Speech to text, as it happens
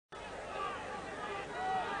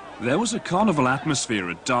There was a carnival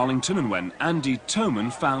atmosphere at Darlington, and when Andy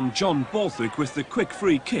Toman found John Borthwick with the quick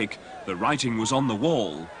free kick, the writing was on the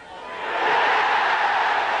wall.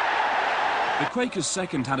 The Quakers'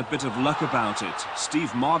 second had a bit of luck about it.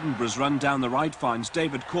 Steve Mardenborough's run down the right finds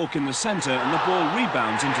David Cork in the centre, and the ball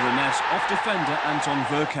rebounds into the net off defender Anton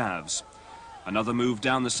Verkavs. Another move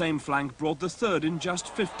down the same flank brought the third in just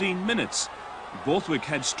 15 minutes. Borthwick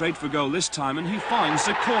heads straight for goal this time, and he finds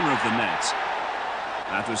the corner of the net.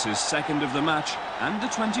 That was his second of the match and the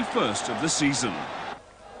 21st of the season.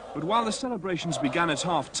 But while the celebrations began at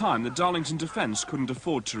half-time, the Darlington defence couldn't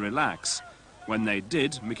afford to relax. When they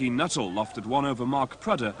did, Mickey Nuttall lofted one over Mark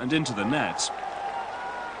Prudder and into the net.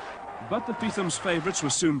 But the Beetham's favourites were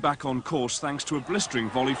soon back on course thanks to a blistering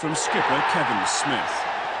volley from skipper Kevin Smith.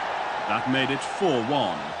 That made it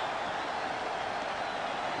 4-1.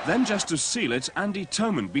 Then, just to seal it, Andy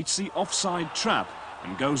Toman beats the offside trap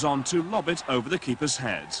and goes on to lob it over the keeper's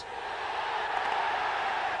head.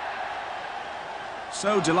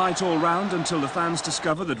 So delight all round until the fans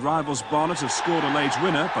discover that rivals Barnet have scored a late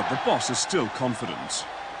winner, but the boss is still confident.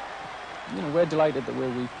 You know, we're delighted the way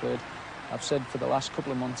we've played. I've said for the last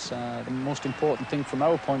couple of months, the most important thing from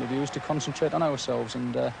our point of view is to concentrate on ourselves,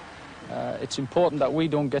 and it's important that we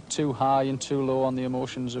don't get too high and too low on the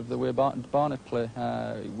emotions of the way Barnet play.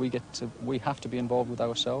 We have to be involved with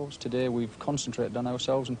ourselves. Today we've concentrated on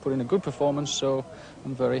ourselves and put in a good performance, so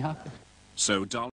I'm very happy. So